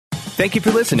Thank you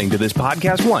for listening to this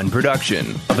Podcast One production.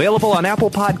 Available on Apple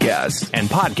Podcasts and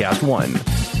Podcast One.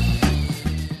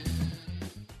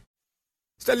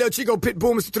 It's that little Chico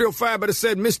Pitbull, Mr. 305, but it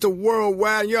said Mr.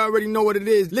 Worldwide. You already know what it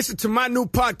is. Listen to my new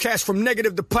podcast, From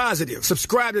Negative to Positive.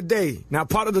 Subscribe today. Now,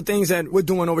 part of the things that we're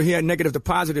doing over here at Negative to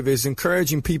Positive is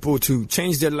encouraging people to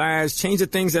change their lives, change the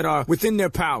things that are within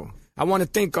their power. I want to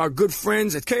thank our good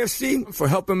friends at KFC for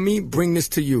helping me bring this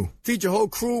to you. Feed your whole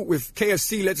crew with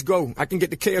KFC. Let's go. I can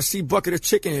get the KFC bucket of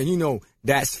chicken, and you know,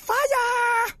 that's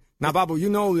fire. Now, Babu, you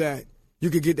know that you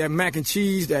could get that mac and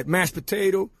cheese, that mashed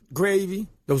potato, gravy,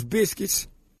 those biscuits.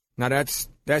 Now, that's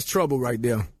trouble right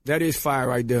there. That is fire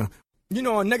right there. You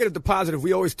know, on Negative to Positive,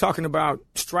 we always talking about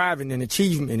striving and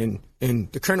achievement,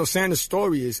 and the Colonel Sanders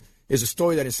story is a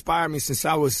story that inspired me since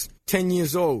I was 10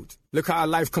 years old. Look how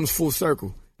life comes full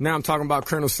circle. Now I'm talking about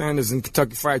Colonel Sanders and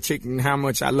Kentucky Fried Chicken and how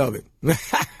much I love it.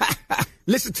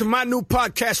 Listen to my new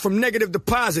podcast, From Negative to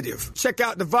Positive. Check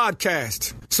out the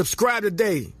vodcast. Subscribe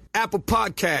today. Apple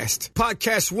Podcast,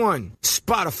 Podcast One,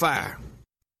 Spotify.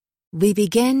 We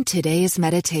begin today's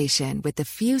meditation with a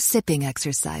few sipping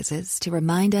exercises to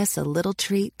remind us a little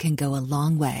treat can go a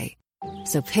long way.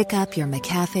 So pick up your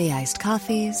McCafe iced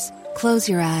coffees, close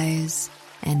your eyes,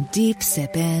 and deep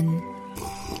sip in.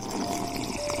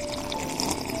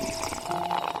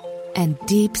 And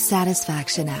deep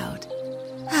satisfaction out.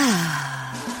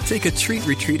 Take a treat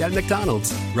retreat at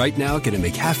McDonald's. Right now, get a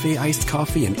McCafe iced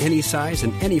coffee in any size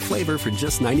and any flavor for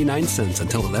just 99 cents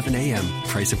until 11 a.m.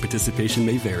 Price of participation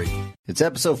may vary. It's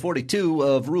episode 42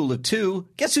 of Rule of Two.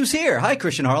 Guess who's here? Hi,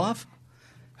 Christian Harloff.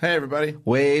 Hey, everybody.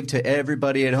 Wave to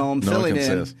everybody at home. No one can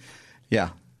see us. Yeah.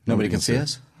 Nobody can see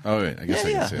us? Oh, wait. I guess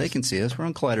they can see us. They can see us. We're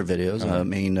on Collider Videos,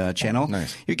 main channel.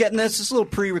 Nice. You're getting this little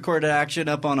pre-recorded action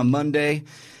up on a Monday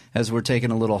as we're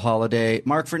taking a little holiday.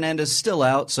 Mark Fernandez is still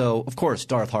out, so, of course,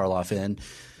 Darth Harloff in.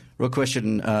 Real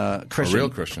Christian. A real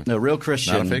Christian. No, real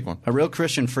Christian. Not a fake one. A real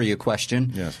Christian for you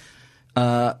question. Yes.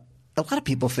 A lot of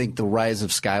people think the rise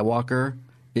of Skywalker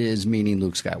is meaning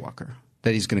Luke Skywalker,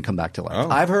 that he's going to come back to life. Oh.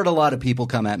 I've heard a lot of people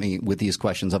come at me with these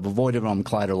questions. I've avoided them on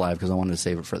Collider Live because I wanted to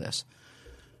save it for this.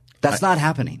 That's not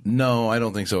happening. No, I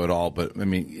don't think so at all. But, I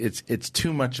mean, it's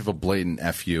too much of a blatant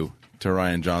FU to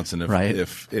Rian Johnson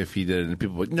if he did it. And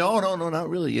people would, no, not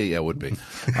really. Yeah, it would be.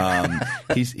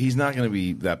 He's not going to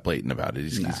be that blatant about it.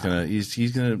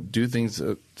 He's gonna do things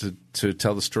to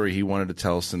tell the story he wanted to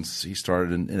tell since he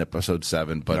started in episode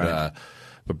 7. But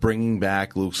bringing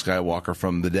back Luke Skywalker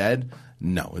from the dead,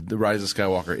 no. The Rise of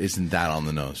Skywalker isn't that on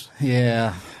the nose.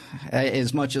 Yeah.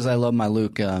 As much as I love my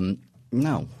Luke,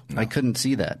 no, I couldn't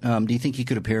see that. Do you think he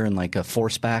could appear in like a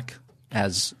Force back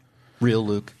as real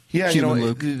Luke? Yeah,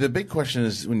 Luke? The big question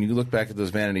is when you look back at those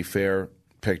Vanity Fair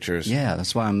pictures. Yeah,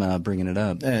 that's why I'm bringing it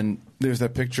up. And there's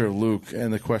that picture of Luke,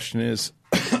 and the question is,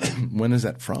 when is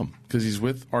that from? Because he's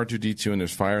with R2-D2, and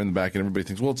there's fire in the back, and everybody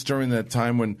thinks, well, it's during that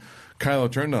time when Kylo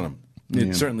turned on him.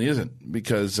 It certainly isn't,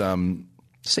 because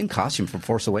same costume from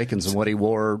Force Awakens and what he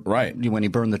wore when he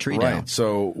burned the tree down. Right.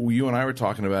 So you and I were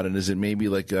talking about it. Is it maybe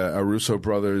like a Russo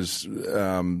brothers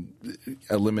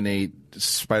eliminate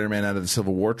Spider-Man out of the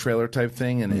Civil War trailer type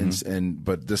thing,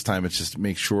 but this time it's just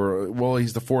make sure. Well,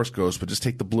 he's the Force Ghost, but just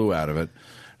take the blue out of it,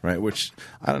 right? Which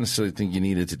I don't necessarily think you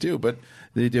needed to do, but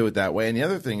they do it that way. And the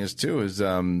other thing is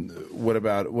what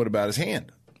about his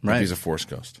hand? Right. If he's a Force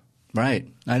Ghost. Right.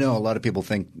 I know a lot of people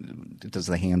think, does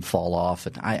the hand fall off?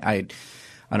 And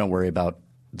I don't worry about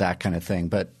that kind of thing.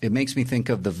 But it makes me think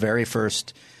of the very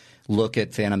first look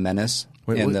at Phantom Menace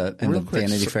in the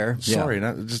Vanity Fair. Sorry,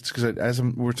 just because as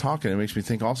we're talking, it makes me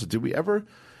think also, did we ever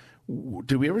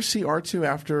see R2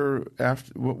 after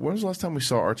when was the last time we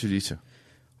saw R2-D2?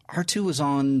 R2 was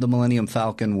on the Millennium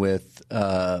Falcon with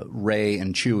Rey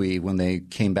and Chewie when they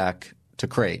came back to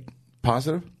Crate.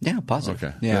 Positive? Yeah, positive.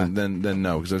 Okay. Yeah. Then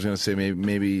no, because I was going to say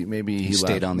maybe he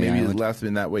stayed left, on the maybe island. He left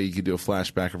in that way. You could do a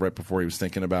flashback of right before he was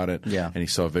thinking about it. Yeah. And he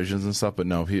saw visions and stuff. But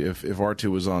no, if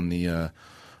R2 was on the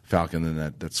Falcon,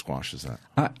 then that squashes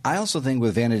that. I also think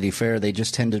with Vanity Fair, they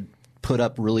just tend to put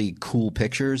up really cool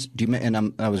pictures.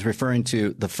 I was referring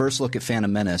to the first look at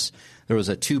Phantom Menace. There was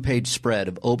a 2-page spread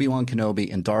of Obi-Wan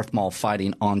Kenobi and Darth Maul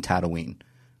fighting on Tatooine.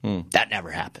 That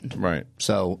never happened. Right.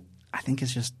 So I think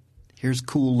it's just, here's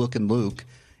cool-looking Luke.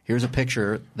 Here's a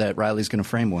picture that Riley's going to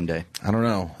frame one day. I don't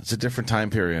know. It's a different time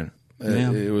period.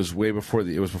 Yeah. It was way before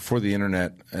before the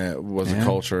internet was a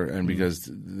culture, and because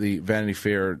the Vanity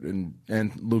Fair and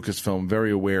Lucasfilm very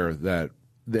aware that.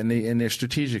 And they're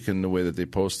strategic in the way that they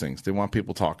post things. They want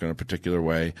people talking in a particular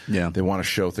way. Yeah. They want to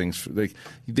show things.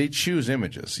 They choose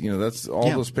images. That's all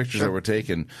those pictures that were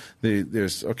taken.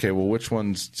 There's which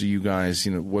ones do you guys?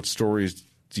 What stories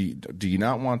do you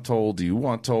not want told? Do you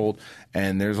want told?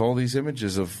 And there's all these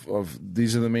images of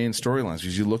these are the main storylines.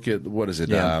 Because you look at, what is it,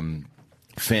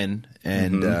 Finn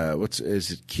and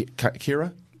is it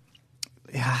Kira?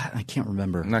 Yeah, I can't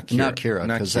remember. Not Kira.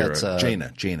 Not Kira.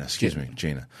 Jaina. Excuse me,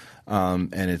 Jaina.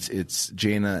 And it's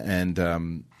Jaina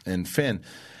and Finn.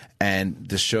 And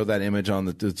to show that image on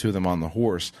the two of them on the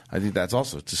horse, I think that's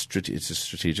also it's a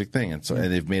strategic thing. And so,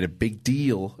 and they've made a big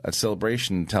deal at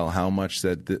Celebration to tell how much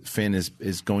that Finn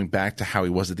is going back to how he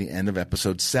was at the end of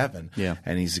episode 7. Yeah.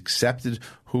 And he's accepted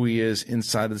who he is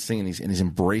inside of this thing, and he's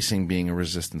embracing being a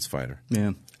resistance fighter.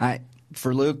 Yeah.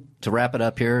 For Luke, to wrap it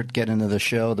up here, get into the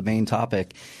show, the main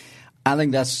topic, I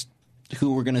think that's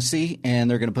who we're going to see, and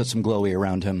they're going to put some glowy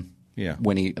around him. Yeah.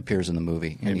 When he appears in the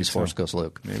movie, and he's Force Ghost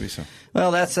Luke. Maybe so.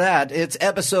 Well, that's that. It's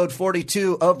episode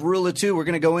 42 of Rule of 2. We're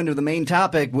going to go into the main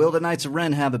topic. Will the Knights of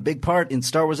Ren have a big part in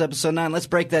Star Wars Episode 9? Let's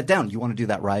break that down. You want to do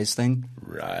that Rise thing?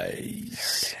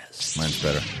 Rise. Mine's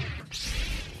better.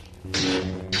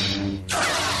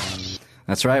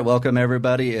 That's right. Welcome,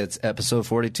 everybody. It's episode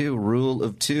 42, Rule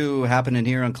of 2, happening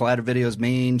here on Collider Video's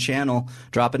main channel,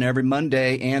 dropping every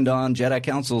Monday, and on Jedi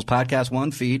Council's Podcast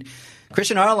One feed.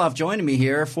 Christian Harloff joining me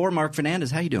here for Mark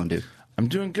Fernandez. How you doing, dude? I'm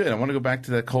doing good. I want to go back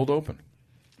to that cold open.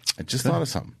 I just thought of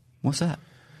something. What's that?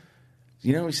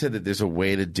 You know, we said that there's a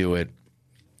way to do it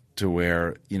to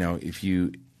where, you know, if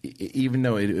you, even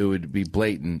though it would be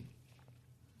blatant,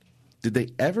 did they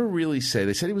ever really say,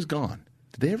 they said he was gone.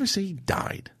 Did they ever say he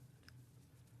died?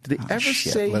 Did they ever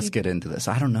say? Let's get into this.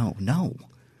 I don't know. No.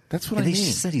 That's what I mean. They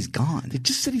just said he's gone. They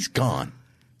just said he's gone.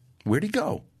 Where'd he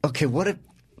go? Okay, what if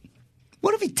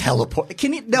he teleported?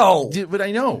 Can he? No. But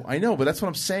I know. But that's what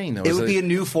I'm saying, though. It would be a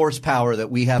new force power that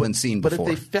we haven't seen before.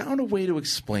 But if they found a way to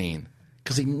explain,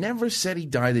 because they never said he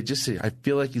died, they just said, I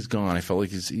feel like he's gone. I felt like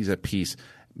he's at peace.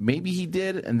 Maybe he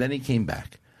did, and then he came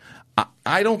back.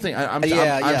 I don't think I'm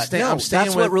staying.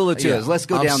 That's what Rule of 2 is. Let's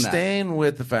go down that. I'm staying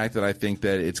with the fact that I think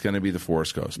that it's going to be the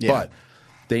Force Ghost. Yeah. But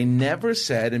they never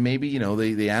said, and maybe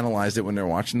they analyzed it when they're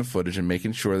watching the footage and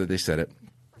making sure that they said it.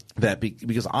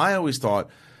 Because I always thought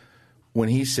when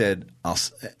he said, "I'll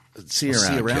see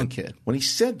you around, kid." When he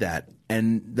said that,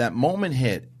 and that moment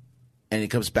hit, and he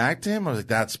comes back to him, I was like,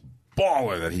 "That's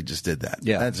baller that he just did that.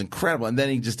 Yeah, that's incredible." And then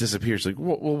he just disappears. Like,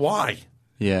 well, why?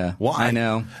 Yeah. Why? I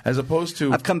know. As opposed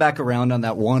to... I've come back around on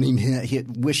that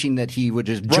wishing that he would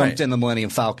just jumped in the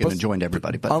Millennium Falcon and joined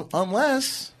everybody. But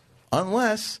unless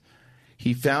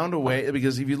he found a way...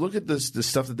 Because if you look at the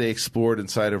stuff that they explored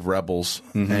inside of Rebels,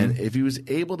 and if he was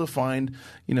able to find,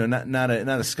 not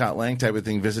a Scott Lang type of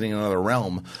thing, visiting another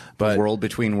realm, but... World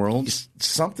between worlds?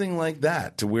 Something like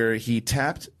that, to where he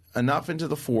tapped enough into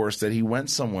the Force that he went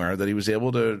somewhere, that he was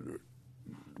able to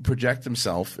project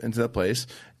himself into that place...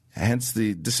 Hence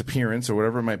the disappearance or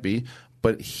whatever it might be,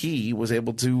 but he was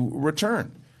able to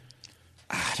return.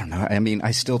 I don't know. I mean,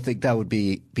 I still think that would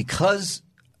be because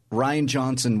Rian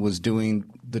Johnson was doing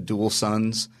the Dual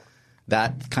Sons,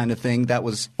 that kind of thing. That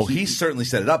was he certainly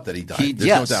set it up that he died.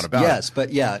 There's no doubt about it. Yes,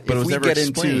 but yeah, but if we get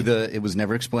explained. into it was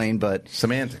never explained. But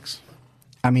semantics.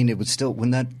 I mean, it would still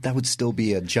that would still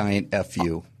be a giant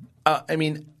FU. I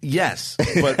mean, yes,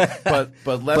 but less.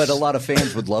 But a lot of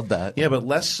fans would love that. Yeah, but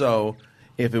less so.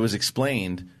 If it was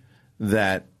explained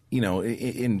that,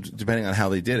 depending on how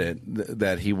they did it,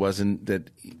 that he wasn't,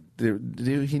 that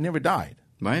he never died.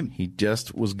 Right. He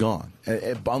just was gone.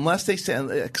 Unless they said,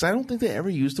 because I don't think they ever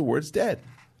used the words dead.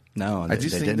 No, I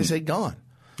just think they say gone.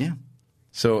 Yeah.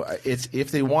 So it's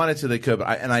if they wanted to, they could. But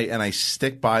I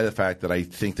stick by the fact that I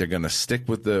think they're going to stick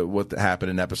with what happened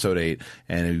in Episode 8,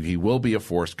 and he will be a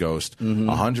Force Ghost,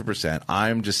 100%.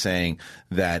 I'm just saying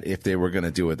that if they were going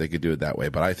to do it, they could do it that way.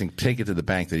 But I think take it to the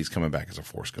bank that he's coming back as a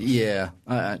Force Ghost. Yeah,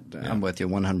 I'm with you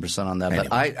 100% on that. Anyway.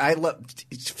 But I love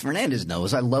Fernandez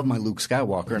knows I love my Luke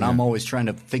Skywalker, and I'm always trying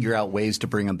to figure out ways to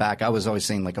bring him back. I was always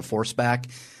saying like a Force back,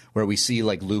 where we see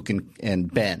like Luke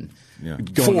and Ben. Yeah.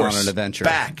 Going on an adventure.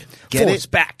 Back. Get Force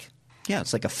it? Back. Yeah,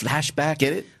 it's like a flashback.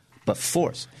 Get it? But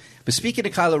Force. But speaking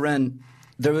of Kylo Ren,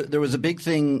 there was a big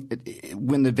thing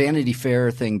when the Vanity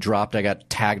Fair thing dropped. I got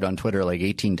tagged on Twitter like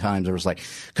 18 times. It was like,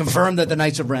 confirmed that the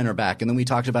Knights of Ren are back. And then we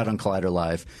talked about it on Collider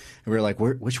Live. And we were like,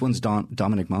 which one's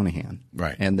Dominic Monaghan?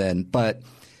 Right. And then, but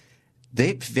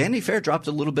Vanity Fair dropped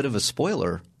a little bit of a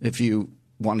spoiler, if you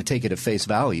want to take it at face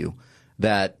value,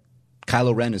 that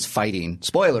Kylo Ren is fighting.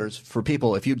 Spoilers for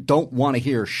people. If you don't want to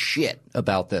hear shit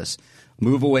about this,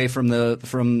 move away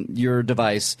from your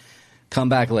device. Come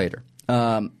back later.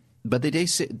 But they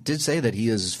did say that he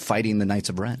is fighting the Knights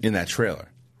of Ren In that trailer.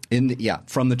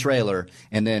 From the trailer,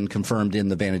 and then confirmed in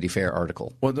the Vanity Fair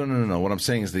article. Well, no. What I'm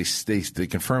saying is they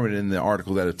confirm it in the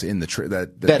article that it's in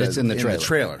the it's in the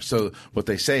trailer. So what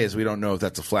they say is we don't know if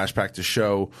that's a flashback to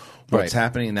show what's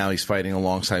happening, and now he's fighting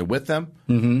alongside with them,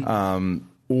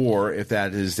 or if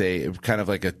that is a kind of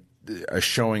like a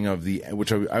showing of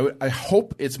which I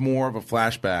hope it's more of a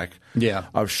flashback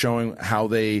of showing how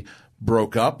they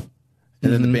broke up.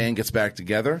 And then the band gets back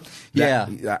together.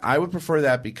 I would prefer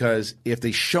that, because if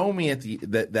they show me at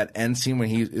that end scene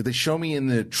if they show me in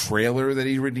the trailer that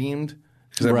he's redeemed,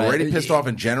 because I'm already pissed off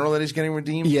in general that he's getting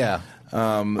redeemed. Yeah,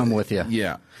 I'm with you.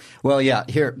 Yeah. Well,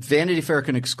 here, Vanity Fair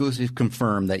can exclusively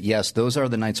confirm that yes, those are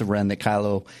the Knights of Ren that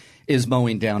Kylo is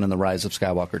mowing down in the Rise of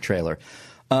Skywalker trailer.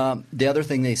 The other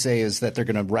thing they say is that they're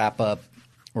going to wrap up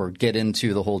or get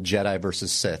into the whole Jedi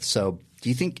versus Sith. So, do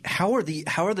you think how are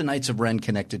the Knights of Ren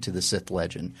connected to the Sith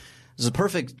legend? This is a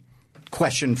perfect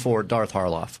question for Darth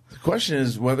Harloff. The question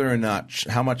is whether or not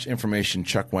how much information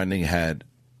Chuck Wendig had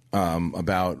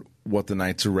about what the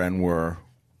Knights of Ren were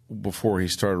before he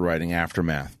started writing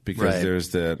Aftermath, because there's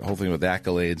the whole thing with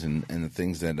accolades and the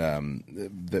things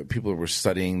that people were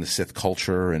studying the Sith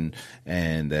culture and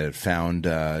that had found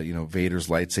Vader's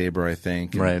lightsaber, I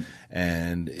think,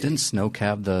 and didn't Snoke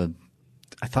have the?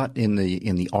 I thought in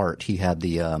the art he had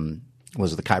the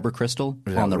was it the Kyber crystal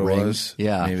on the ring?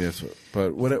 Yeah, maybe that's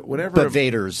but whatever. But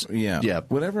Vader's,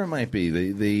 whatever it might be,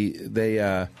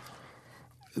 they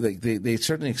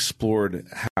certainly explored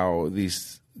how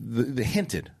they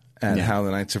hinted at how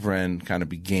the Knights of Ren kind of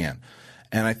began,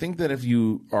 and I think that if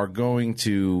you are going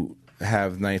to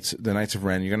have the Knights of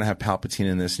Ren, you're going to have Palpatine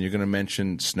in this, and you're going to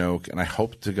mention Snoke, and I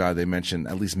hope to God they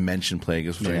at least mention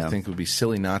Plagueis, which I think would be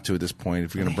silly not to at this point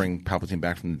if you're going to bring Palpatine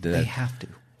back from the dead. They have to.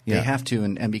 Yeah. They have to,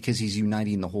 and because he's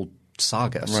uniting the whole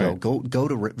saga. Right. So go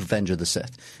to Revenge of the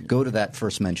Sith. Go to that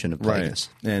first mention of Plagueis.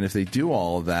 Right. And if they do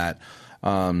all of that,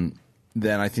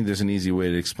 then I think there's an easy way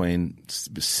to explain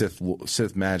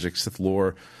Sith magic, Sith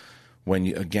lore. When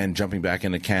you, again, jumping back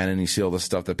into canon, you see all the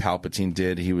stuff that Palpatine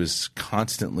did. He was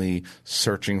constantly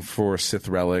searching for Sith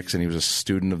relics, and he was a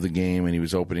student of the game, and he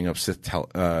was opening up Sith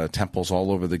temples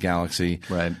all over the galaxy.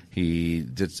 Right. He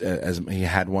did he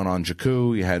had one on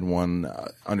Jakku. He had one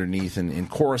underneath in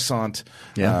Coruscant.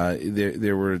 Yeah.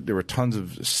 There were tons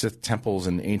of Sith temples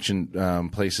and ancient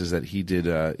places that he did.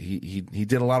 He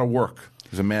did a lot of work. He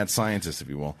was a mad scientist, if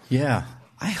you will. Yeah.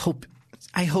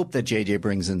 I hope that JJ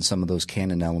brings in some of those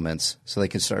canon elements so they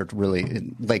can start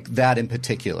really – like that in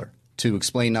particular to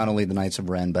explain not only the Knights of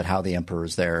Ren but how the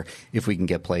Emperor's there, if we can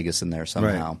get Plagueis in there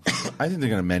somehow. Right. I think they're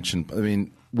going to mention – I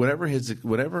mean, whatever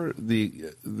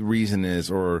the reason is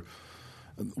or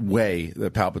way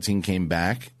that Palpatine came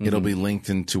back, it'll be linked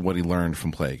into what he learned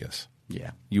from Plagueis.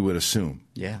 Yeah. You would assume.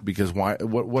 Yeah. Because what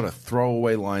a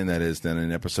throwaway line that is then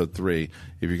in Episode 3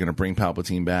 if you're going to bring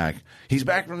Palpatine back. He's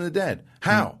back from the dead.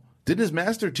 How? Didn't his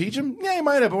master teach him? Yeah, he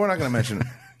might have, but we're not going to mention it.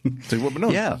 So, but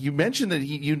no, you mentioned that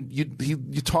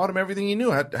you taught him everything he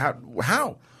knew.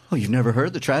 How? Oh, you've never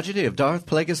heard the tragedy of Darth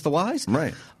Plagueis the Wise?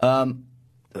 Right. Oh,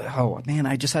 man,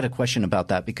 I just had a question about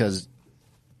that because,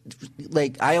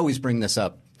 like, I always bring this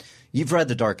up. You've read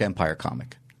the Dark Empire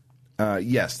comic.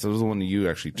 Yes, that was the one that you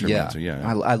actually turned into. Yeah.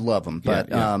 I love him. But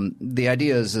the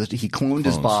idea is that he cloned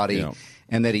his body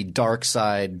and that he dark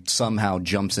side somehow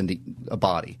jumps into a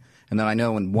body. And then I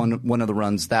know in one of the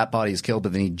runs that body is killed,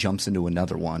 but then he jumps into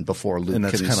another one before Luke can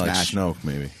smash. And that's kind of like Snoke,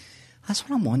 maybe. That's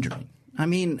what I'm wondering. I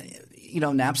mean,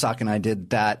 Knapsack and I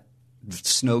did that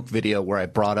Snoke video where I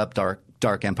brought up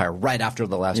Dark Empire right after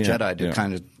The Last Jedi to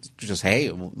kind of just, hey,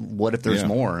 what if there's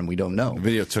more and we don't know? The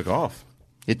video took off.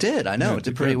 It did. I know. It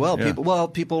did pretty well. Yeah.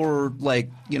 People were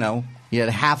like, you had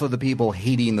half of the people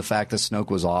hating the fact that Snoke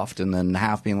was offed and then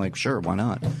half being like, sure, why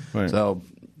not? Right. So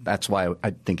that's why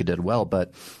I think it did well.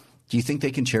 But do you think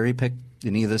they can cherry pick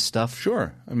any of this stuff?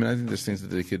 Sure. I mean, I think there's things that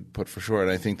they could put for sure.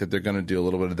 And I think that they're going to do a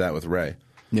little bit of that with Rey.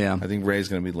 Yeah. I think Rey's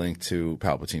going to be linked to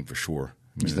Palpatine for sure.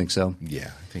 You think so? Yeah.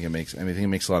 I think it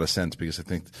makes a lot of sense because I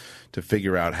think to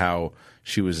figure out how'd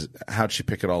she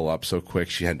pick it all up so quick.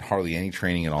 She had hardly any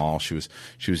training at all. She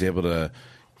was able to,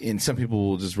 and some people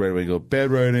will just right away go,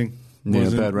 bad writing. Yeah,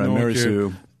 bad writing. Mary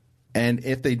Sue. And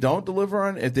if they don't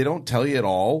if they don't tell you at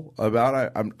all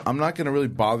about it, I'm not going to really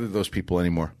bother those people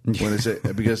anymore. When it's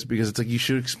because it's like you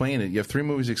should explain it. You have 3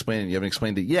 movies to explain it. You haven't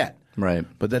explained it yet. Right.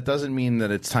 But that doesn't mean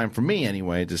that it's time for me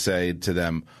anyway to say to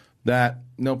them that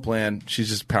no plan. She's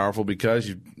just powerful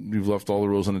because you've left all the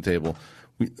rules on the table.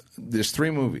 There's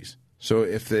 3 movies. So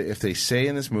if they say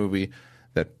in this movie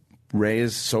that Rey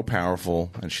is so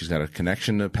powerful and she's got a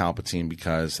connection to Palpatine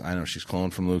because I know she's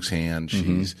cloned from Luke's hand,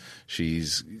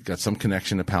 she's got some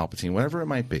connection to Palpatine, whatever it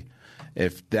might be,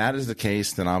 If that is the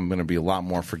case, then I'm going to be a lot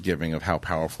more forgiving of how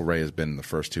powerful Rey has been in the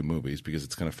first two movies because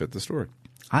it's going to fit the story.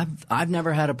 I've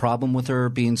never had a problem with her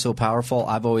being so powerful.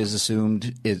 I've always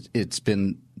assumed it's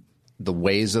been the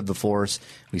ways of the Force.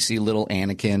 We see little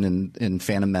Anakin in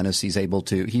Phantom Menace. He's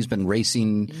been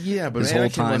racing but his Anakin whole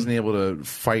time. wasn't able to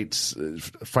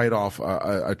fight off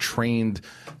a trained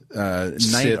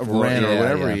Knight of Ren or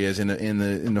whatever he is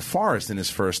in the forest in his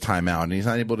first time out, and he's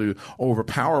not able to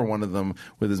overpower one of them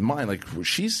with his mind. Like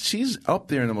she's up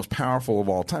there in the most powerful of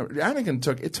all time. Anakin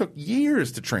took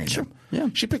years to train him. Yeah.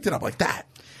 She picked it up like that.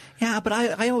 Yeah, but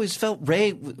I always felt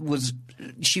Rey was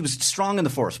strong in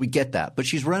the Force. We get that. But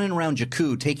she's running around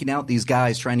Jakku taking out these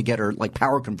guys trying to get her like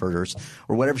power converters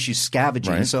or whatever she's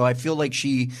scavenging. Right. So I feel like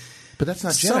she But that's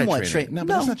not Jedi training. No,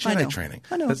 that's not Jedi I know. training.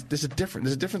 I know. There's a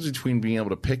difference between being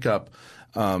able to pick up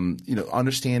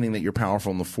understanding that you're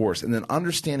powerful in the Force and then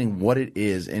understanding what it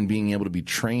is and being able to be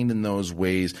trained in those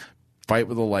ways, fight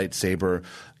with a lightsaber,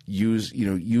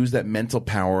 use that mental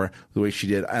power the way she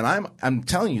did. And I'm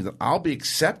telling you that I'll be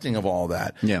accepting of all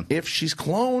that. Yeah. If she's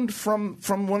cloned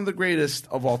from one of the greatest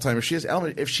of all time, if she has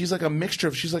if she's like a mixture,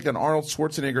 if she's like an Arnold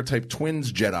Schwarzenegger type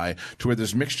twins Jedi to where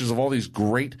there's mixtures of all these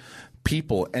great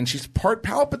people, and she's part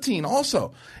Palpatine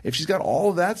also. If she's got all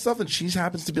of that stuff and she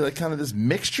happens to be like kind of this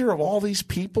mixture of all these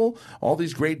people, all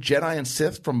these great Jedi and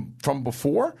Sith from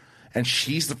before, and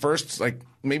she's the first, like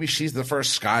maybe she's the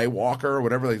first Skywalker or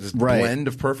whatever, like this blend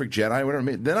of perfect Jedi,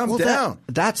 whatever, then I'm down.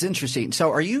 That's interesting. So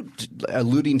are you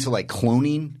alluding to like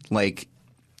cloning? Like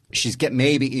she's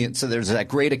so there's that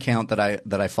great account that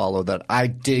I follow that I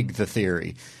dig the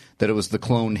theory that it was the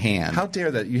cloned hand. How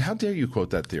dare you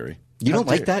quote that theory? You don't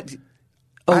like that?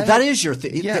 Oh, that is your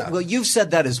thing. Yeah. Well, you've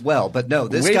said that as well, but no,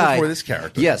 this Way guy. before this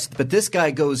character. Yes, but this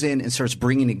guy goes in and starts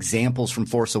bringing examples from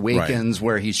Force Awakens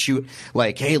where he's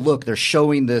like, hey, look, they're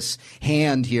showing this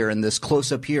hand here and this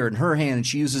close up here and her hand, and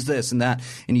she uses this and that,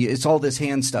 and it's all this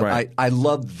hand stuff. Right. I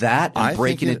love that and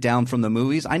breaking it down from the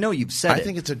movies. I know you've said it. I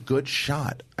think it's a good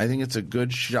shot.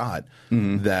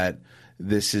 That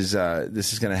this is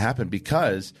going to happen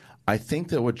because I think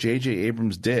that what J.J.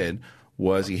 Abrams did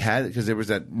was because there was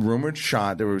that rumored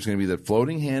shot, there was going to be the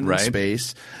floating hand in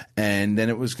space, and then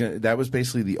that was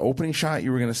basically the opening shot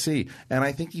you were going to see. And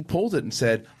I think he pulled it and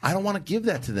said, I don't want to give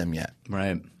that to them yet.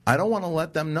 Right. I don't want to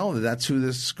let them know that that's who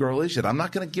this girl is yet. I'm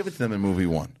not going to give it to them in movie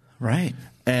one. Right.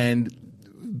 And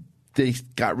they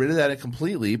got rid of that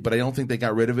completely, but I don't think they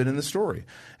got rid of it in the story.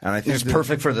 And I think it's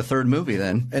perfect for the third movie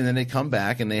then. And then they come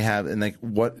back and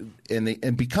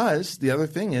because the other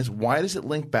thing is, why does it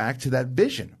link back to that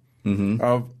vision? Mm-hmm.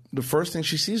 Of the first thing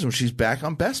she sees when she's back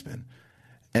on Bespin,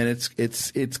 and it's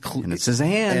and it's his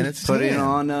hand, and it's putting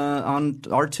on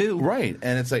R2, right?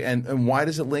 And it's like, and why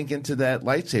does it link into that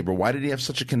lightsaber? Why did he have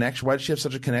such a connection? Why did she have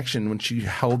such a connection when she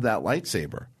held that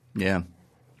lightsaber? Yeah,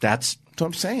 that's what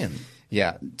I'm saying.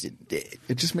 Yeah,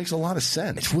 it just makes a lot of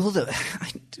sense.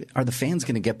 Are the fans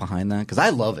going to get behind that? Because I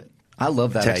love it. I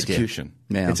love that it's execution.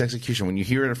 idea. Yeah. It's execution. When you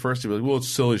hear it at first, you're like, well, it's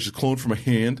silly. It's just cloned from a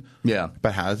hand. Yeah.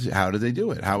 But how did they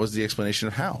do it? How was the explanation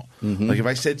of how? Mm-hmm. Like if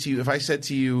I said to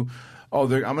you, oh,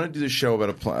 I'm going to do this show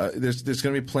about there's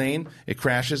going to be a plane. It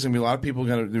crashes, and a lot of people are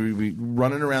going to be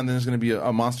running around. Then there's going to be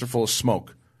a monster full of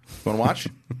smoke. You want to watch?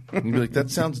 You'd be like, that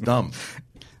sounds dumb.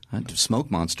 Smoke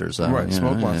monsters. Right,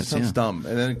 smoke monsters. Sounds dumb.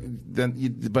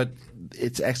 And but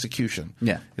it's execution.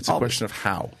 Yeah. It's a question of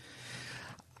how.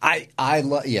 I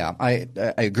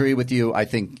agree with you. I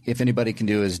think if anybody can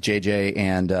do is JJ.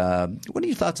 And what are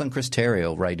your thoughts on Chris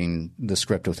Terrio writing the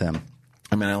script with him?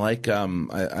 I mean, I like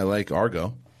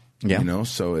Argo. Yeah.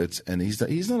 So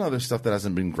he's done other stuff that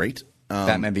hasn't been great.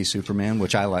 Batman v Superman,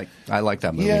 which I like. I like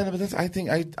that movie. Yeah, but I think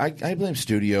I blame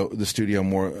the studio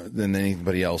more than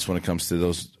anybody else when it comes to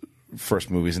those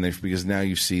first movies, and because now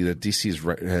you see that DC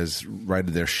has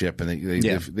righted their ship, and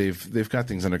they've got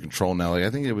things under control now. Like I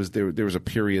think there was a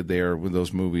period there with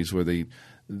those movies where the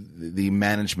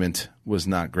management was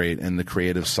not great and the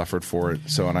creatives suffered for it.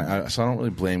 So I don't really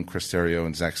blame Chris Terrio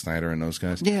and Zack Snyder and those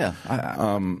guys. Yeah,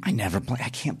 I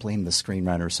can't blame the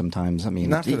screenwriters sometimes. I mean,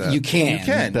 not for that. You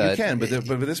can, but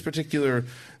this particular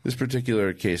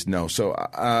case, no. So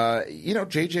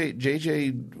JJ,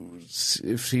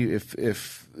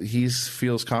 if he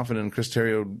feels confident in Chris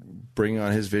Terrio bringing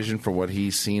on his vision for what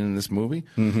he's seen in this movie,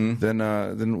 then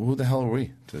who the hell are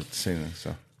we to say that?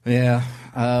 So. Yeah,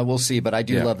 we'll see, but I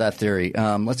do love that theory.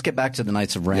 Let's get back to the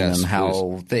Knights of Ren and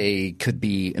how they could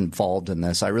be involved in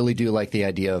this. I really do like the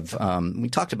idea of we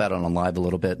talked about it on Live a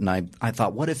little bit, and I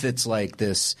thought, what if it's like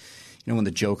this, when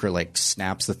the Joker like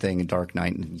snaps the thing in Dark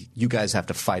Knight and you guys have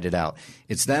to fight it out.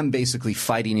 It's them basically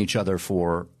fighting each other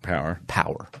for power.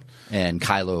 And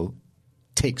Kylo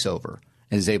takes over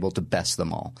and is able to best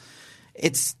them all.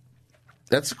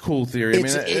 That's a cool theory.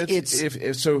 But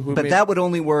that would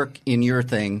only work in your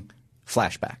thing,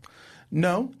 flashback.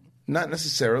 No, not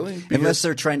necessarily. Unless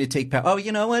they're trying to take power. Oh,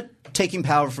 you know what? Taking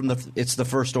power from it's the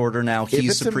First Order now.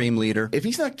 He's supreme leader. If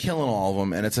he's not killing all of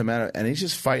them, and it's a matter, and he's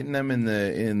just fighting them in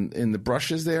the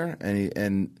brushes there,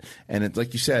 and it's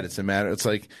like you said, it's a matter. It's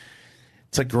like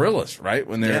gorillas, right?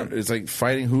 When they're it's like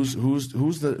fighting who's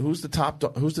the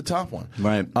top one,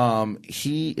 right?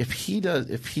 If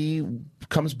he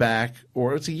comes back,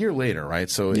 or it's a year later, right?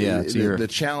 So it's a year. The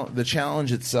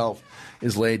challenge itself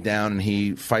is laid down, and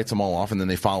he fights them all off, and then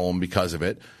they follow him because of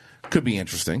it. Could be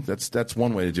interesting. That's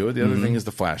one way to do it. The other thing is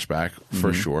the flashback,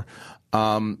 for sure.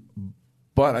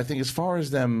 But I think as far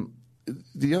as them,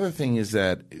 the other thing is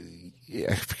that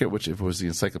I forget if it was the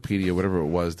encyclopedia, whatever it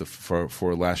was,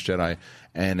 for Last Jedi,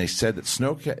 and they said that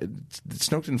Snoke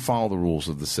didn't follow the rules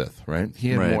of the Sith, right? He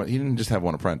had more. He didn't just have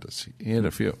one apprentice. He had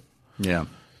a few. Yeah.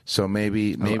 So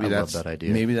maybe I that's love that idea.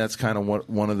 Maybe that's kind of what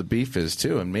one of the beef is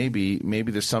too, and maybe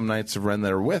there's some Knights of Ren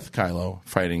that are with Kylo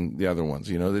fighting the other ones.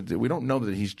 You know, we don't know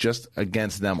that he's just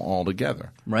against them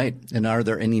altogether. Right. And are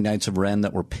there any Knights of Ren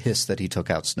that were pissed that he took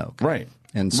out Snoke? Right.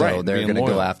 And so they're going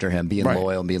to go after him, being right.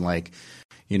 loyal, and being like,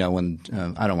 you know, when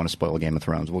I don't want to spoil Game of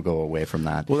Thrones, we'll go away from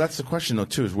that. Well, that's the question though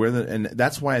too, is and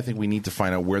that's why I think we need to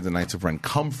find out where the Knights of Ren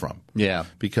come from. Yeah.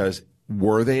 Because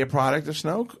were they a product of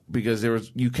Snoke? Because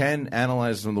you can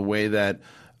analyze them the way that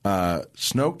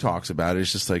Snoke talks about it.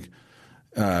 It's just like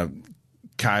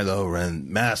Kylo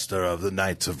Ren, master of the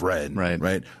Knights of Ren.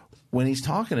 Right. When he's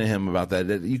talking to him about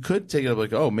that, you could take it up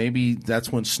like, oh, maybe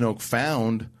that's when Snoke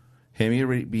found him.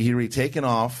 He'd already taken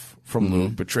off from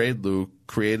Luke, betrayed Luke,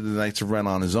 created the Knights of Ren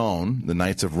on his own, the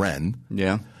Knights of Ren.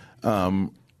 Yeah. You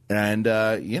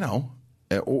know,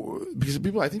 because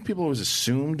I think people always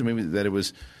assumed maybe that it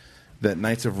was that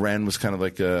Knights of Ren was kind of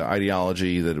like an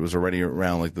ideology that it was already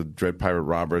around, like the Dread Pirate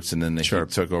Roberts, and then they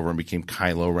took over and became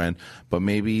Kylo Ren. But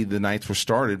maybe the Knights were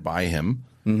started by him,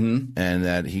 and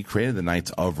that he created the Knights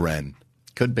of Ren.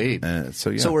 Could be.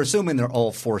 So we're assuming they're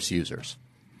all Force users.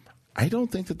 I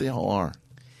don't think that they all are.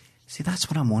 See, that's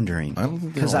what I'm wondering. I don't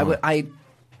think they all are.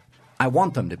 I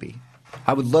want them to be.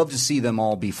 I would love to see them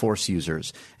all be Force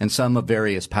users, and some of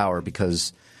various power,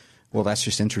 because – well, that's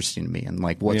just interesting to me. And,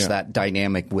 like, what's that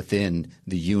dynamic within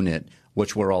the unit,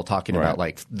 which we're all talking about,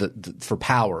 like, for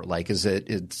power? Like,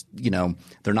 it's you know,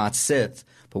 they're not Sith,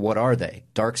 but what are they?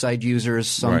 Dark side users,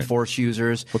 some Force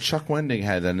users. Well, Chuck Wendig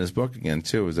had that in his book again,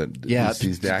 too. Is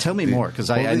that tell me more, because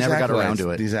I never got around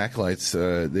to it. These acolytes,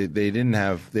 they didn't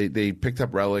have – they picked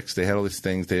up relics. They had all these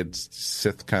things. They had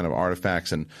Sith kind of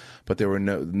artifacts, but they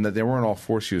weren't all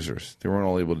Force users. They weren't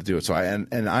all able to do it. So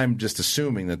I'm just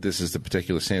assuming that this is the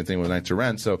particular same thing with Knights of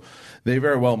Ren. So they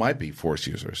very well might be Force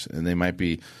users, and they might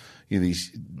be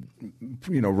these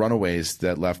runaways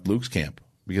that left Luke's camp,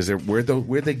 because where'd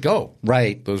they go?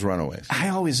 Right, those runaways. I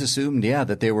always assumed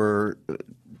that they were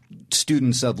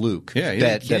students of Luke. Yeah,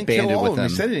 that banded with them.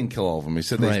 He said he didn't kill all of them. He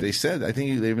said they said, I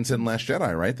think they even said in Last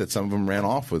Jedi, right, that some of them ran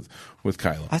off with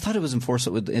Kylo. I thought it was in Force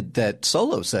that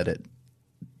Solo said it.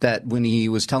 That when he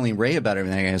was telling Rey about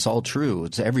everything, it's all true.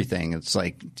 It's everything. It's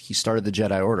like he started the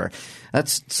Jedi Order.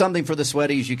 That's something for the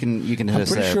sweaties. You can hit us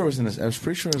there. I was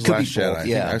pretty sure it was Last Jedi.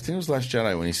 Yeah. I think it was Last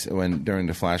Jedi when during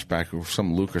the flashback,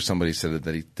 some Luke or somebody said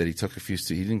that he took a few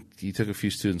he took a few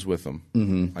students with him.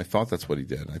 Mm-hmm. I thought that's what he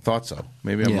did. I thought so.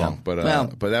 Maybe I'm wrong, but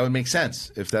that would make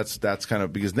sense if that's kind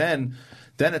of, because then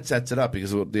it sets it up,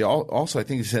 because they also, I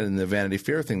think he said in the Vanity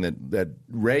Fair thing that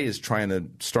Rey is trying to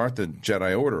start the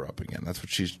Jedi Order up again. That's what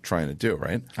she's trying to do,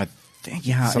 right? I think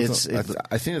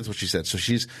that's what she said. So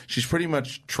she's pretty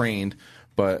much trained,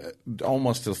 but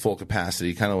almost to the full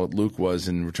capacity, kind of what Luke was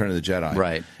in Return of the Jedi.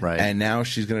 Right. And now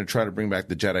she's going to try to bring back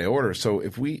the Jedi Order. So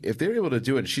if they're able to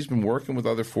do it, she's been working with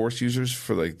other Force users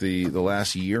for like the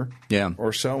last year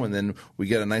or so, and then we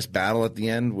get a nice battle at the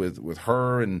end with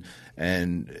her and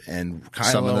Kylo,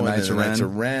 some of the Knights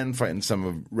of Ren fighting some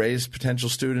of Rey's potential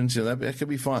students. That could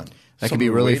be fun. That could be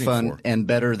really fun and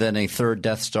better than a third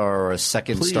Death Star or a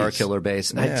second Star Killer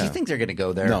base. Do you think they're going to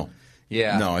go there? No.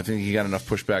 Yeah. No, I think you got enough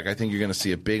pushback. I think you're going to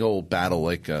see a big old battle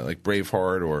like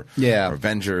Braveheart or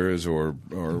Avengers or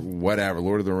whatever,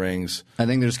 Lord of the Rings. I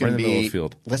think there's going to be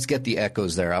 – let's get the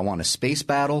echoes there. I want a space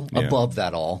battle above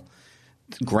that all,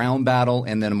 ground battle,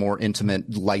 and then a more intimate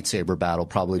lightsaber battle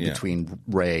probably between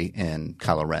Rey and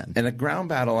Kylo Ren. And a ground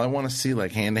battle, I want to see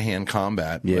like hand-to-hand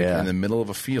combat like in the middle of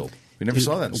a field. We never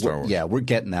saw that in Star Wars. Yeah, we're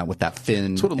getting that with that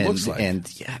Finn. That's what it looks like. And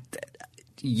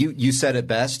you said it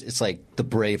best. It's like the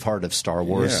Braveheart of Star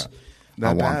Wars. Yeah.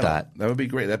 I want that. That would be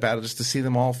great. That battle, just to see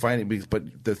them all fighting.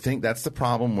 But that's the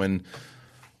problem when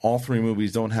all 3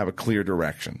 movies don't have a clear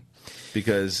direction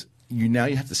because you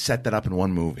have to set that up in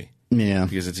one movie. Yeah,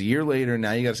 because it's a year later.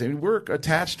 Now you got to say we're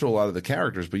attached to a lot of the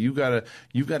characters, but you got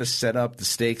to set up the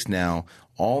stakes now.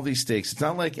 All these stakes. It's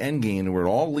not like Endgame where it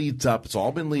all leads up. It's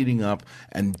all been leading up,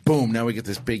 and boom! Now we get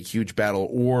this big, huge battle,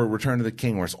 or Return of the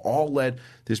King, where it's all led.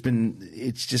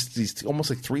 It's just these almost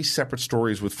like 3 separate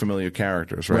stories with familiar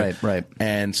characters, right? Right.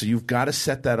 And so you've got to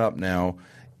set that up now,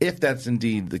 if that's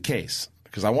indeed the case.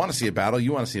 Because I want to see a battle,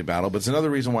 you want to see a battle, but it's another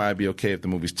reason why I'd be okay if the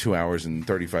movie's 2 hours and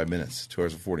 35 minutes, 2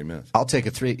 hours and 40 minutes. I'll take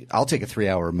a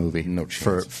 3-hour movie. No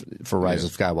chance. for Rise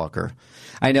of Skywalker.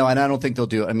 I know, and I don't think they'll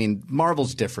do it. I mean,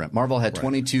 Marvel's different. Marvel had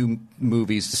 22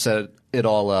 movies to set it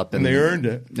all up, and they earned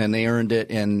it. And they earned it.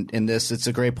 And in this, it's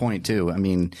a great point too. I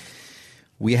mean,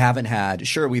 we've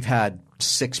had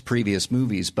 6 previous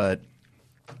movies, but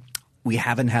we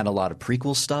haven't had a lot of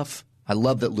prequel stuff. I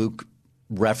love that Luke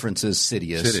references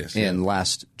Sidious in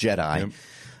Last Jedi. Yep.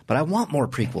 But I want more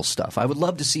prequel stuff. I would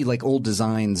love to see like old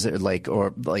designs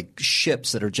or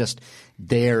ships that are just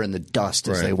there in the dust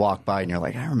as they walk by, and you're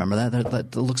like, I remember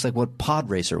that. That looks like what Pod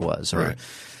Racer was or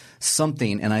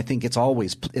something. And I think it's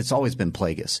always been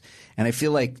Plagueis. And I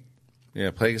feel like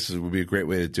Plagueis would be a great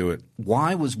way to do it.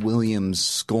 Why was Williams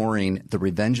scoring the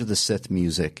Revenge of the Sith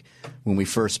music when we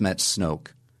first met Snoke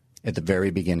at the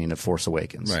very beginning of Force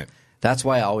Awakens? Right. That's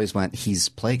why I always went, he's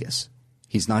Plagueis.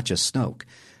 He's not just Snoke.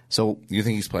 So you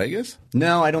think he's Plagueis?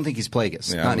 No, I don't think he's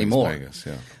Plagueis. Not anymore. He's Plagueis,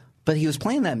 yeah. But he was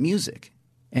playing that music.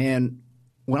 And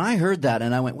when I heard that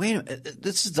and I went, wait a minute,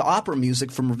 this is the opera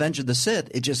music from Revenge of the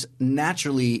Sith. It just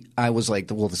naturally, I was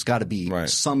like, well, there's got to be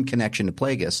some connection to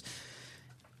Plagueis.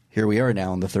 Here we are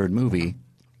now in the 3rd movie.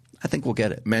 I think we'll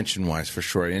get it. Mention-wise, for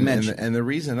sure. And another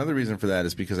reason for that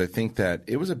is because I think that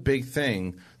it was a big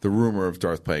thing, the rumor of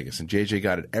Darth Plagueis, and JJ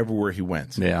got it everywhere he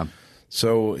went. Yeah.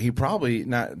 So he probably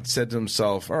not said to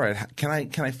himself, all right, can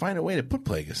I find a way to put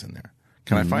Plagueis in there?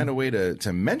 Can I find a way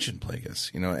to mention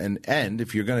Plagueis? You know, and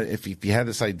if you had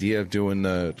this idea of doing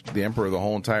the Emperor the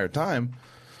whole entire time,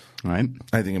 right?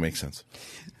 I think it makes sense.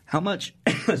 How much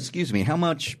how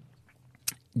much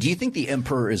do you think the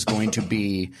Emperor is going to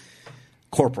be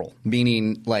corporal,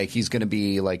 meaning like he's going to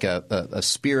be like a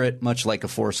spirit, much like a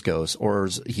Force Ghost, or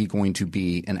is he going to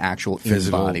be an actual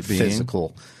in-body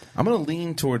physical? I'm going to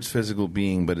lean towards physical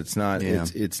being, but it's not. Yeah.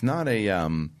 It's not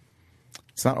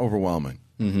overwhelming.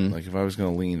 Mm-hmm. Like if I was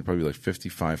going to lean, it'd probably like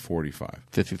 55-45.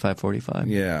 55-45?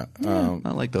 Yeah.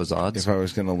 I like those odds. If I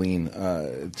was going to lean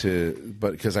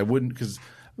because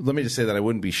let me just say that I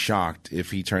wouldn't be shocked if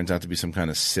he turns out to be some kind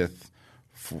of Sith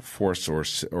force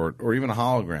or even a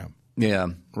hologram. Yeah,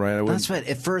 right. That's right.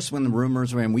 At first, when the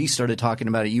rumors were and we started talking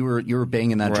about it, you were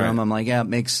banging that drum. I'm like, yeah, it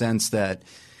makes sense that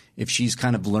if she's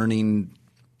kind of learning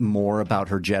more about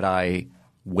her Jedi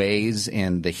ways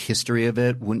and the history of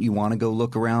it, wouldn't you want to go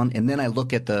look around? And then I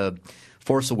look at the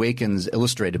Force Awakens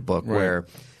illustrated book where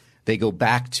they go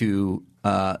back to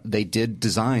they did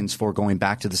designs for going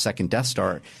back to the second Death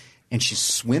Star. And she's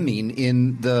swimming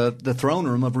in the throne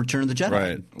room of Return of the Jedi.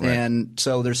 Right. And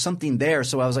so there's something there.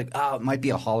 So I was like, it might be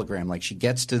a hologram. Like she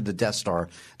gets to the Death Star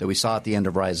that we saw at the end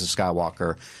of Rise of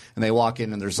Skywalker. And they walk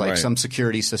in and there's like some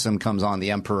security system comes on.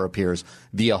 The Emperor appears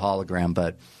via hologram.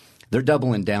 But they're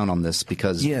doubling down on this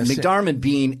because McDiarmid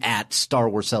being at Star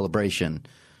Wars Celebration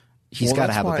 – he's got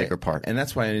to have a bigger part. And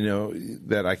that's why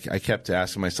that I kept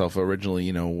asking myself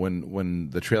originally, when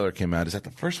the trailer came out, is that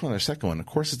the first one or the second one? Of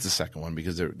course it's the second one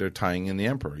because they're tying in the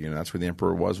Emperor. That's where the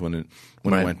Emperor was when it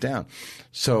went down.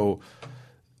 So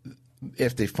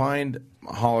if they find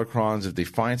holocrons, if they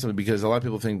find something, because a lot of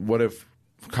people think, what if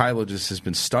Kylo just has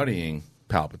been studying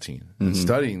Palpatine and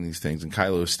studying these things, and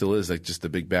Kylo still is like just the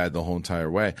big bad the whole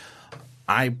entire way?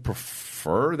 I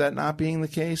prefer that not being the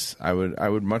case. I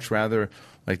would much rather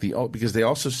because they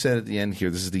also said at the end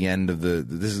here, this is the end of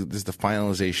this is the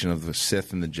finalization of the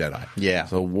Sith and the Jedi. Yeah.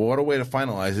 So what a way to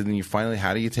finalize it. And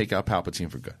how do you take out Palpatine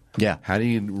for good? Yeah. How do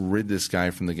you rid this guy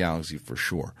from the galaxy for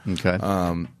sure? Okay.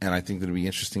 And I think that it'd be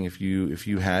interesting if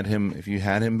you had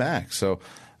him back. So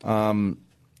I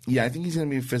think he's going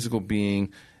to be a physical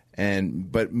being.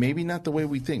 But maybe not the way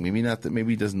we think. Maybe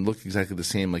he doesn't look exactly the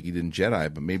same like he did in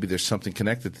Jedi. But maybe there's something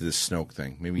connected to this Snoke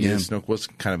thing. Maybe Snoke was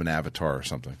kind of an avatar or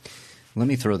something. Let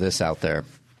me throw this out there.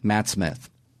 Matt Smith.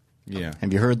 Yeah.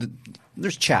 Have you heard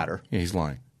there's chatter? Yeah, he's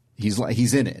lying. He's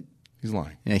in it. He's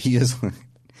lying. Yeah, he is.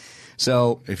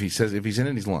 So if he's in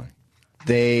it, he's lying.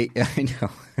 I know.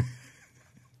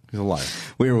 He's a liar.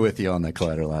 We were with you on that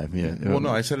Collider Live. Yeah. Well,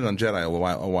 no, I said it on Jedi a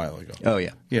while ago. Oh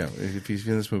yeah. Yeah. If he's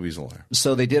in this movie, he's a liar.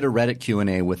 So they did a Reddit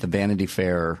Q&A with the Vanity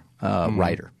Fair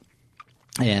writer,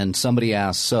 and somebody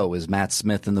asked, "So is Matt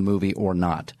Smith in the movie or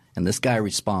not?" And this guy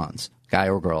responds. guy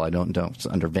or girl, I don't know. It's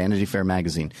under Vanity Fair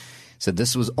magazine. Said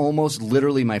this was almost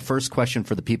literally my first question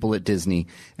for the people at Disney,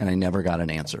 and I never got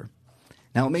an answer.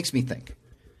 Now, it makes me think.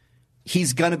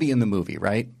 He's going to be in the movie,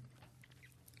 right?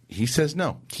 He says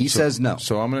no. He says no.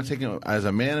 So I'm going to take him as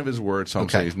a man of his word, so I'm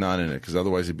saying he's not in it, because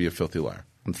otherwise he'd be a filthy liar.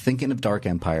 I'm thinking of Dark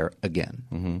Empire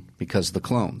again, because the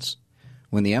clones.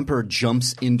 When the Emperor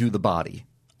jumps into the body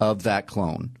of that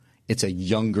clone, it's a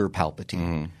younger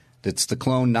Palpatine. It's the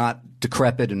clone not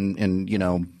decrepit and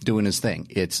doing his thing.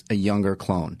 It's a younger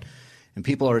clone. And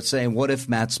people are saying, what if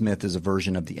Matt Smith is a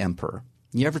version of the Emperor?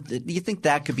 Do you think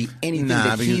that could be anything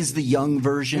that he's the young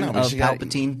version of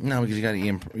Palpatine? No, because you got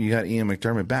Ian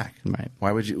McDermott back. Right.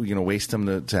 Why would you waste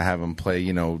him to have him play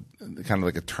kind of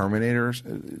like a Terminator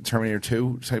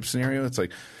 2 type scenario? It's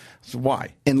like, so why?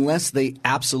 Unless they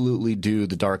absolutely do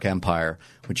the Dark Empire,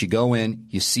 which you go in,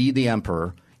 you see the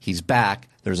Emperor, he's back,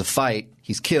 there's a fight,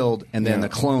 he's killed, and then the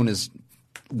clone is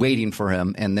waiting for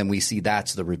him, and then we see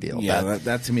that's the reveal. Yeah,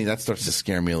 that to me, that starts to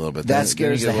scare me a little bit. That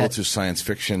scares the head. A little too science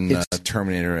fiction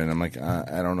Terminator, and I'm like,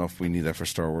 I don't know if we need that for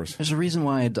Star Wars. There's a reason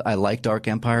why I like Dark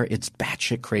Empire. It's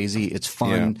batshit crazy. It's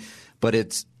fun, but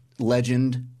it's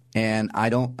legend, and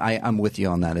I'm with you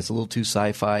on that. It's a little too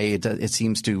sci-fi. It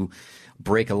seems to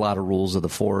break a lot of rules of the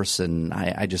Force, and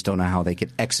I just don't know how they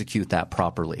could execute that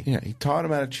properly. Yeah, he taught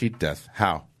him how to cheat death.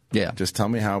 How? Yeah. Just tell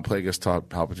me how Plagueis taught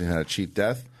Palpatine how to cheat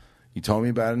death. You told me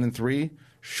about it in 3.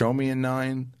 Show me in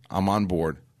 9. I'm on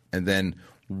board. And then,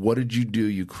 what did you do,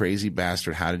 you crazy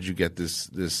bastard? How did you get this?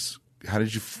 How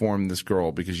did you form this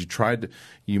girl? Because you tried to.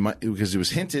 Because it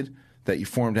was hinted that you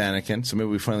formed Anakin. So maybe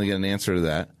we finally get an answer to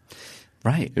that.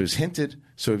 Right. It was hinted.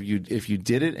 So if you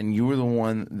did it and you were the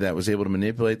one that was able to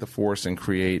manipulate the Force and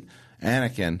create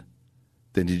Anakin,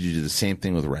 then did you do the same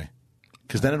thing with Rey?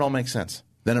 Because then it all makes sense.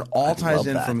 Then it all ties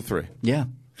in from 3. Yeah.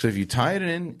 So if you tie it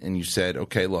in and you said,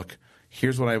 okay, look,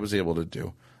 here's what I was able to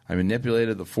do. I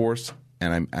manipulated the Force,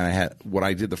 and I had what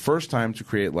I did the first time to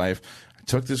create life. I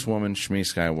took this woman, Shmi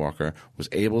Skywalker, was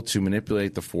able to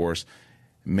manipulate the Force,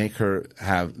 make her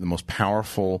have the most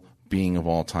powerful being of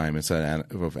all time instead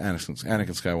of Anakin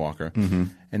Skywalker.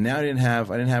 And now I didn't have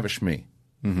a Shmi,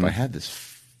 but I had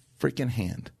this freaking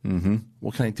hand.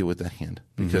 What can I do with that hand?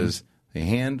 Because the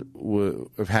hand,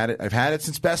 I've had it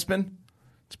since Bespin.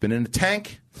 It's been in the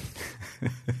tank,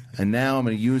 and now I'm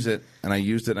going to use it, and I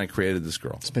used it, and I created this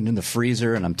girl. It's been in the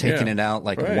freezer, and I'm taking it out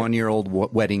like a 1-year-old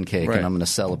wedding cake, and I'm going to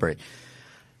celebrate.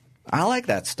 I like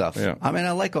that stuff. Yeah. I mean,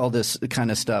 I like all this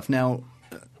kind of stuff. Now,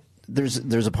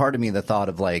 there's a part of me that thought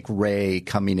of, like, Rey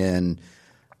coming in,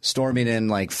 storming in,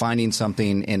 like, finding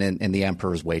something, and the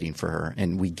Emperor's waiting for her,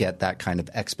 and we get that kind of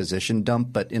exposition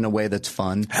dump, but in a way that's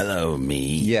fun. Hello,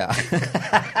 me. Yeah.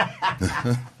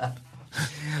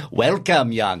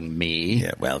 Welcome, young me.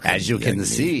 Yeah, welcome. As you can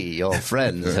see, your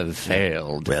friends have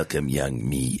failed. Welcome, young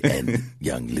me and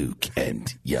young Luke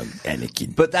and young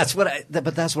Anakin. But that's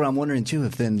what I'm wondering too.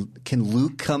 If then can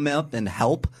Luke come up and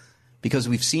help? Because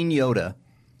we've seen Yoda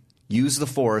use the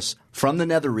Force from the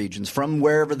nether regions, from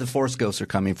wherever the Force ghosts are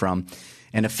coming from,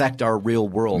 and affect our real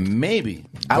world. Maybe.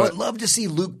 I would love to see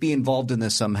Luke be involved in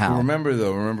this somehow.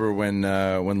 Remember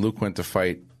when Luke went to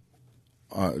fight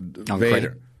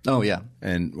Vader? Oh, yeah.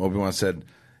 And Obi-Wan said,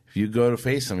 if you go to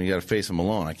face him, you got to face him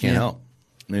alone. I can't help.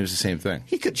 And it was the same thing.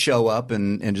 He could show up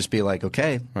and just be like,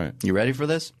 okay, you ready for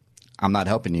this? I'm not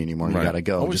helping you anymore. You got to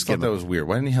go. I always thought that was weird.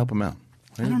 Why didn't he help him out?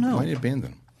 I don't know. Why did he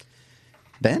abandon him?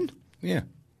 Ben? Yeah.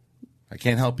 I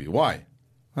can't help you. Why?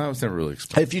 That was never really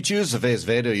explained. If you choose to face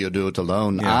Vader, you do it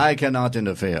alone. Yeah. I cannot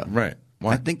interfere. Right.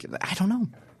 Why? I don't know.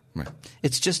 Right.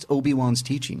 It's just Obi-Wan's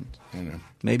teaching. I know.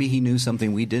 Maybe he knew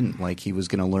something we didn't, like he was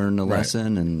going to learn a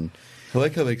lesson. And I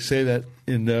like how they say that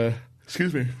in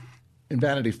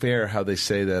Vanity Fair, how they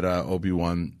say that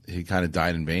Obi-Wan, he kind of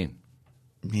died in vain.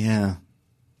 Yeah.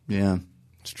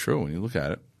 It's true when you look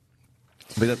at it.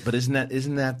 But isn't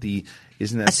that the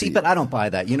but I don't buy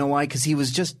that. You know why? Because he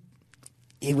was just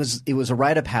it was a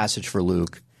rite of passage for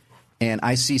Luke, and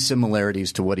I see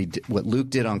similarities to what Luke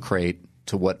did on Crate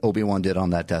to what Obi-Wan did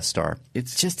on that Death Star.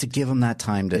 It's just to give him that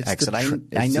time to exit. I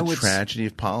know it's the tragedy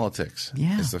of politics.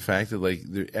 Yeah. It's the fact that like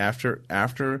after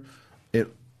it,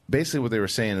 basically what they were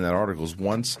saying in that article is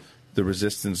once the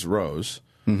resistance rose,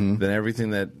 then everything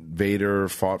that Vader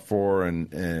fought for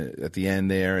and at the end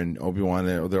there and Obi-Wan,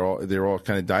 they're all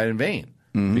kind of died in vain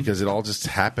because it all just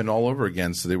happened all over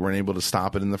again. So they weren't able to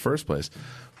stop it in the first place.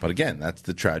 But again, that's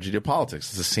the tragedy of politics.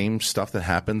 It's the same stuff that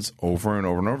happens over and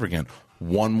over and over again.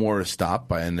 One war is stopped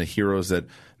by, and the heroes that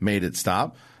made it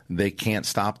stop, they can't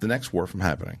stop the next war from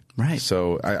happening. Right.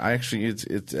 So I actually,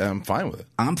 I'm fine with it.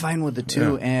 I'm fine with it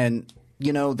too. Yeah. And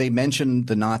they mentioned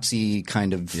the Nazi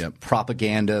kind of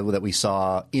propaganda that we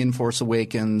saw in Force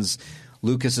Awakens.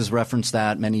 Lucas has referenced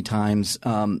that many times.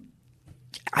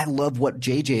 I love what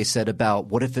JJ said about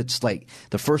what if it's like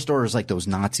the First Order is like those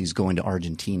Nazis going to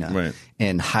Argentina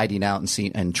and hiding out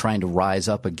and trying to rise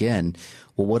up again.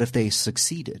 Well, what if they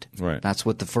succeeded? Right. That's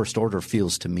what the First Order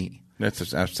feels to me.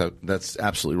 That's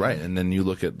absolutely right. And then you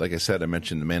look at, like I said, I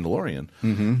mentioned the Mandalorian.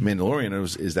 Mm-hmm.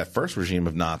 Mandalorian is that first regime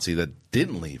of Nazi that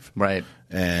didn't leave. Right.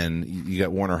 And you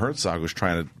got Werner Herzog who's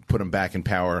trying to put him back in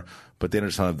power, but they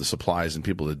just don't have the supplies and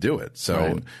people to do it.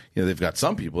 So they've got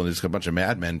some people, and there's a bunch of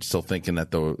madmen still thinking that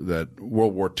that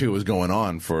World War II is going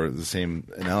on, for the same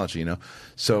analogy.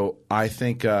 So I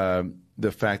think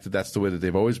the fact that that's the way that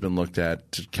they've always been looked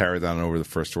at to carry that over the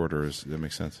First Order that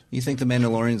makes sense. You think the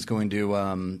Mandalorian is going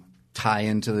to tie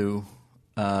into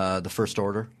the First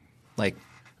Order? Like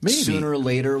maybe sooner or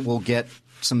later we'll get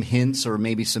some hints or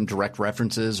maybe some direct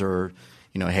references, or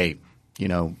hey.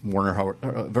 Werner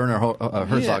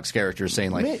Herzog's character is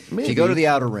saying, like, if you go to the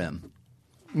Outer Rim.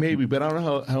 Maybe, but I don't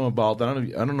know how involved. I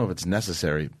don't know if it's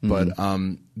necessary. But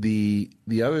the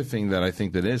other thing that I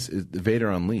think that is Vader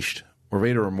Unleashed or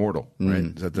Vader Immortal, right?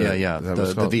 Is that the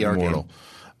VR Immortal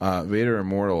game. Vader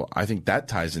Immortal. I think that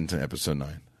ties into Episode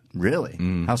 9. Really?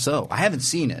 How so? I haven't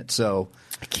seen it, so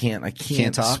I can't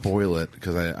spoil it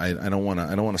because I don't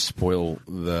want to spoil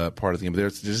the part of the game.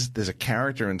 But there's a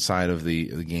character inside of the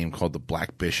game called the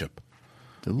Black Bishop.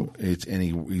 Ooh. And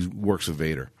he works with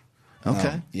Vader.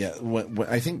 Okay. When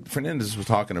I think Fernandez was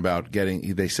talking about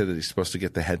they said that he's supposed to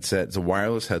get the headset. It's a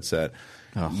wireless headset.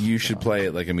 You should play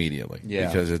it like immediately. Yeah.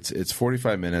 Because it's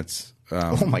 45 minutes.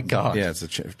 Oh my God. Yeah, it's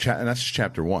and that's just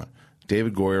chapter 1.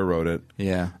 David Goyer wrote it.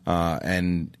 Yeah.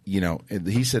 And,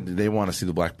 he said they want to see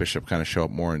the Black Bishop kind of show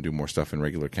up more and do more stuff in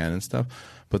regular canon stuff.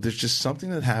 But there's just something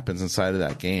that happens inside of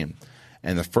that game.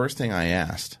 And the first thing I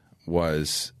asked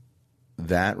was,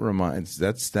 that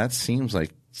seems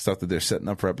like stuff that they're setting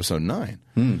up for Episode 9.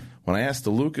 When I asked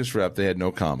the Lucas rep, they had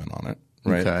no comment on it.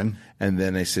 Right. Okay. And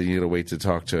then they said, you got to wait to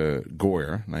talk to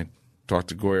Goyer. And I talked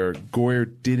to Goyer.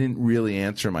 Goyer didn't really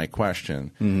answer my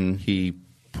question. Mm-hmm. He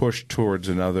pushed towards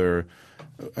another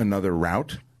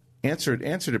route, answered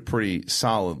it pretty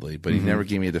solidly, but he never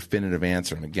gave me a definitive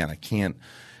answer. And again, I can't.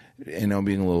 And I'm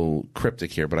being a little cryptic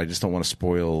here, but I just don't want to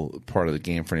spoil part of the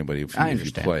game for anybody if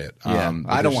you play it. Yeah.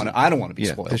 I don't want to be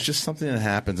spoiled. There's just something that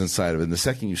happens inside of it, and the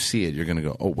second you see it, you're going to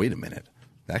go, "Oh, wait a minute,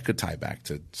 that could tie back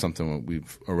to something that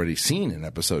we've already seen in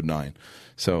Episode 9."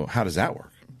 So how does that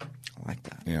work? I like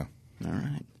that. Yeah. All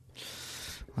right.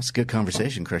 That's a good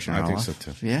conversation, Christian. I think so,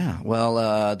 too. Yeah.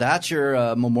 Well, that's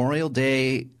your Memorial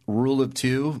Day Rule of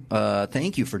Two.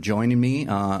 Thank you for joining me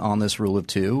on this Rule of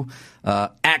Two.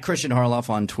 At Christian Harloff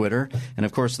on Twitter. And,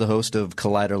 of course, the host of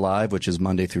Collider Live, which is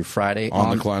Monday through Friday.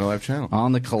 On the Collider Live channel.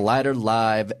 On the Collider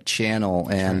Live channel.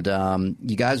 And,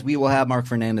 you guys, we will have Mark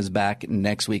Fernandez back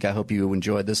next week. I hope you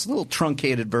enjoyed this little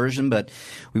truncated version, but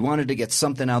we wanted to get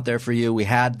something out there for you. We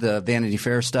had the Vanity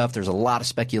Fair stuff. There's a lot of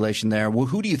speculation there. Well,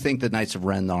 who do you think the Knights of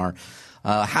Ren are?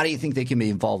 How do you think they can be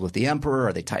involved with the Emperor?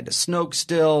 Are they tied to Snoke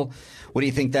still? What do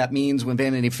you think that means when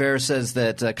Vanity Fair says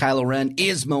that Kylo Ren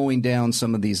is mowing down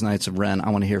some of these Knights of Ren? I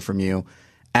want to hear from you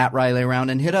at Riley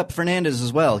Round, and hit up Fernandez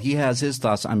as well. He has his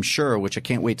thoughts, I'm sure, which I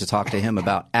can't wait to talk to him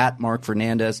about at Mark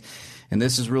Fernandez. And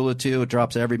this is Rule of Two. It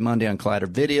drops every Monday on Collider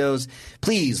Videos.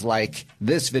 Please like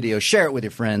this video, share it with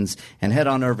your friends, and head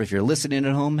on over, if you're listening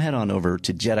at home, head on over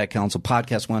to Jedi Council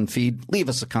Podcast One feed. Leave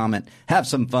us a comment. Have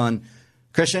some fun.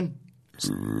 Christian?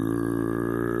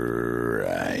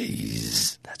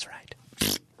 Rise. That's right.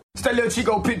 It's that little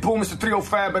Chico Pitbull, Mr.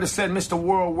 305, better said Mr.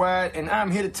 Worldwide, and I'm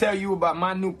here to tell you about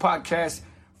my new podcast,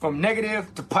 From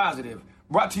Negative to Positive,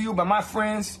 brought to you by my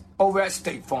friends over at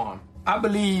State Farm. I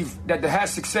believe that to have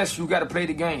success, you got to play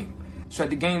the game, so that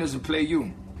the game doesn't play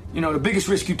you. The biggest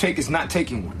risk you take is not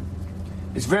taking one.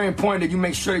 It's very important that you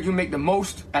make sure that you make the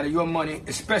most out of your money,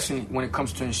 especially when it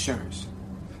comes to insurance.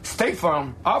 State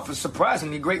Farm offers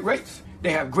surprisingly great rates.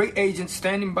 They have great agents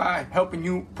standing by helping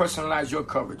you personalize your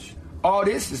coverage. All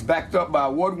this is backed up by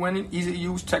award-winning,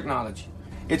 easy-to-use technology.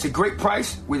 It's a great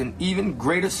price with an even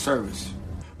greater service.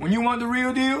 When you want the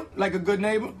real deal, like a good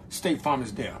neighbor, State Farm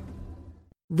is there.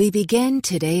 We begin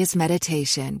today's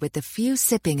meditation with a few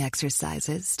sipping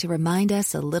exercises to remind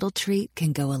us a little treat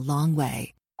can go a long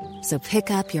way. So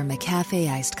pick up your McCafe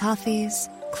iced coffees,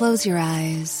 close your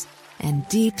eyes, and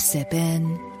deep sip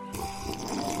in.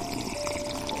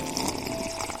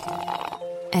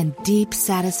 And deep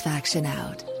satisfaction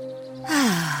out.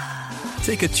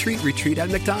 Take a treat retreat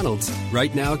at McDonald's.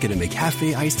 Right now, get a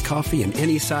McCafe iced coffee in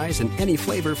any size and any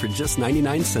flavor for just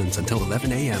 99 cents until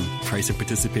 11 a.m. Price and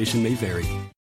participation may vary.